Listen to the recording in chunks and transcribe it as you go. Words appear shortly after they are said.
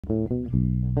Everywhere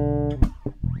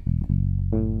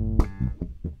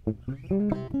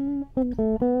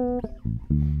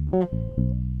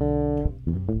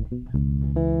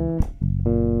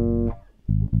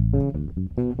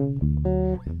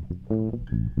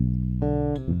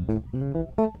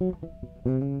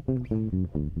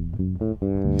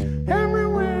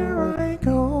I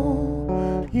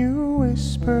go, you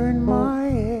whisper in my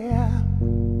ear.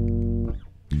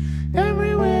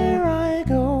 Everywhere I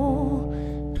go,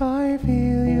 I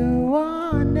feel you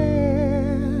are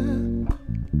near.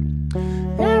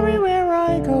 Everywhere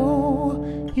I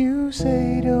go, you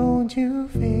say, don't you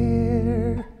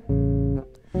fear.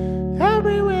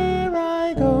 Everywhere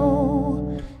I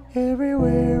go,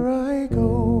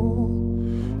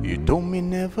 you told me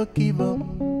never give up.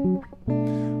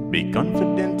 Be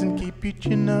confident and keep your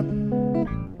chin up.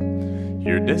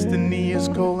 Your destiny is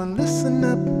calling, listen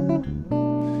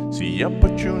up. See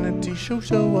opportunity, show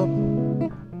up.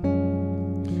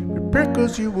 Prepare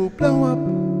cause you will blow up.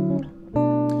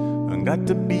 I got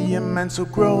to be a man, so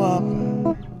grow up.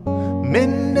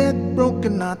 Mend that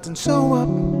broken heart and sew up.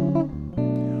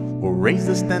 Or raise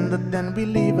the standard, then we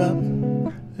live up.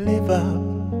 Live up.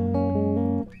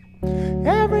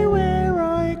 Everywhere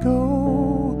I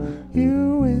go,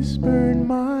 you whisper in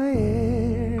my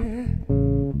ear.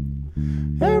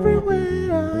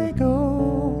 Everywhere I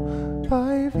go,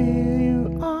 I feel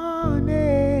you on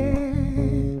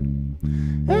it.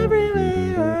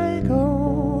 Everywhere I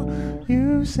go,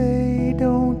 you say,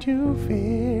 don't you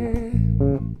fear.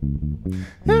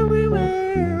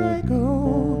 Everywhere I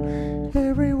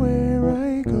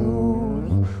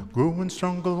go, growing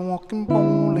stronger, walking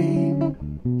boldly.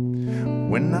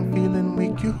 When I'm feeling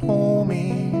weak, you hold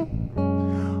me.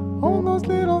 All those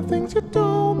little things you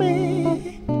told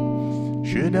me.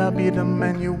 Should I be the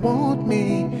man you want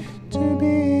me to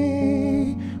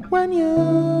be? When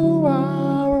you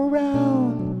are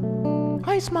around,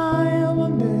 I smile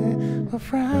under a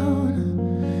frown.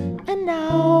 And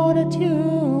now that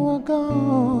you are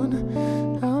gone,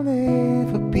 I'll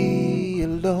never be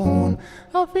alone.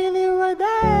 I'll feel you right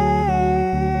there.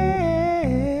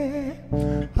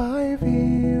 I feel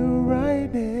you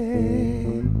right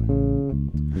there.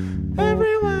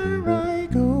 Everywhere I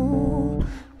go,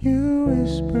 you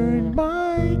whisper in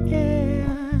my ear.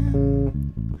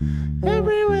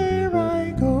 Everywhere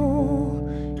I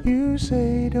go, you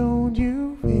say, don't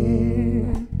you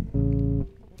fear.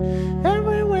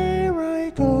 Everywhere I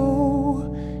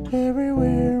go,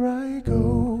 everywhere I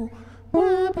go.